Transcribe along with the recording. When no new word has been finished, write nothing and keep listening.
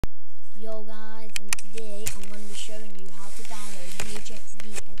Yo guys, and today I'm going to be showing you how to download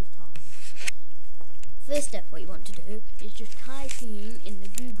HxD editor. First step, what you want to do is just type in the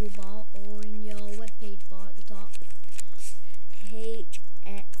Google bar or in your web page bar at the top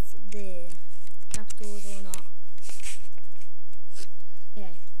HxD, capitals or not.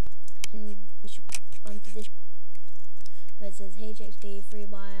 Okay, and we should go onto this where it says HxD free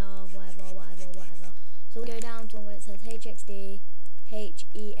buyer, whatever. So we go down to where it says HxD Hex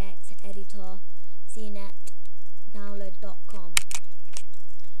editor cnet download.com.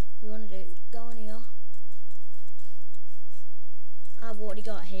 We want to do go on here. I've already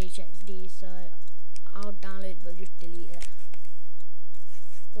got HxD, so I'll download it but just delete it.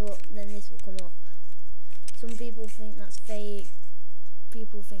 But then this will come up. Some people think that's fake,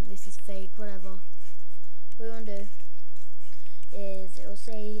 people think this is fake, whatever. What we want to do is it will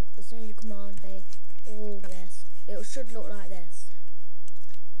say as soon as you come on, say all this. It should look like this.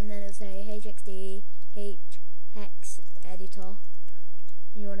 And then it'll say HxD Hex editor.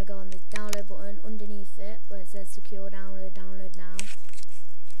 And you want to go on the download button underneath it where it says secure download, download now.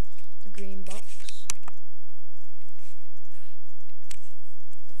 The green box.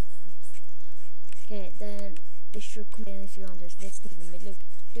 Okay, then this should come in if you're on this in the middle.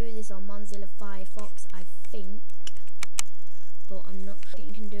 Do this on Mozilla Firefox, I think, but I'm not sure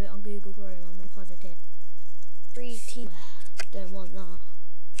you can do it on Google Chrome. I'm not positive. 3T. Don't want that.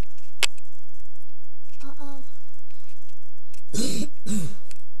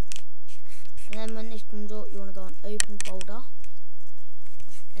 And then when this comes up, you want to go on open folder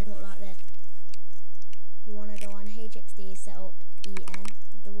and look like this. You want to go on HxD setup en,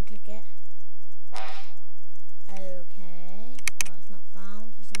 double click it. Okay, oh, it's not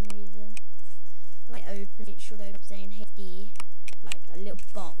found for some reason. When it opens, it should open up saying HxD, like a little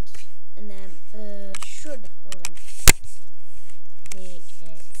box, and then hold on,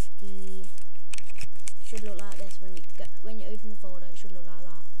 HxD. Should look like this when you open the folder. It should look like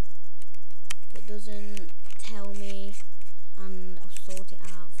that. If it doesn't, tell me and I'll sort it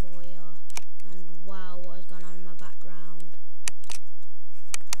out for you. And wow, what has gone on in my background?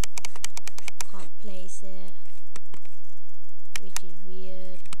 Can't place it, which is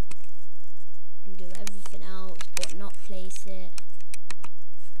weird. You can do everything else but not place it.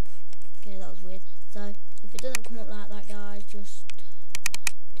 Okay, that was weird. So if it doesn't come up like that, guys, just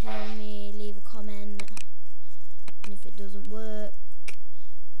tell me, leave a comment, and if it doesn't work,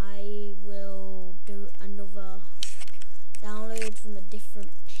 I will do another download from a different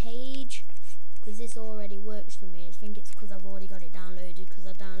page, because this already works for me. I think it's because I've already got it downloaded, because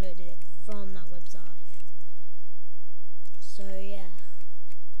I downloaded it from that website. So yeah,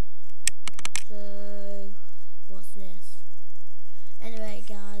 so what's this? Anyway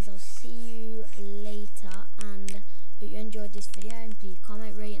guys, I'll see you later, and hope you enjoyed this video, and please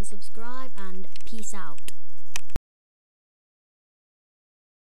comment, rate and subscribe, and peace out.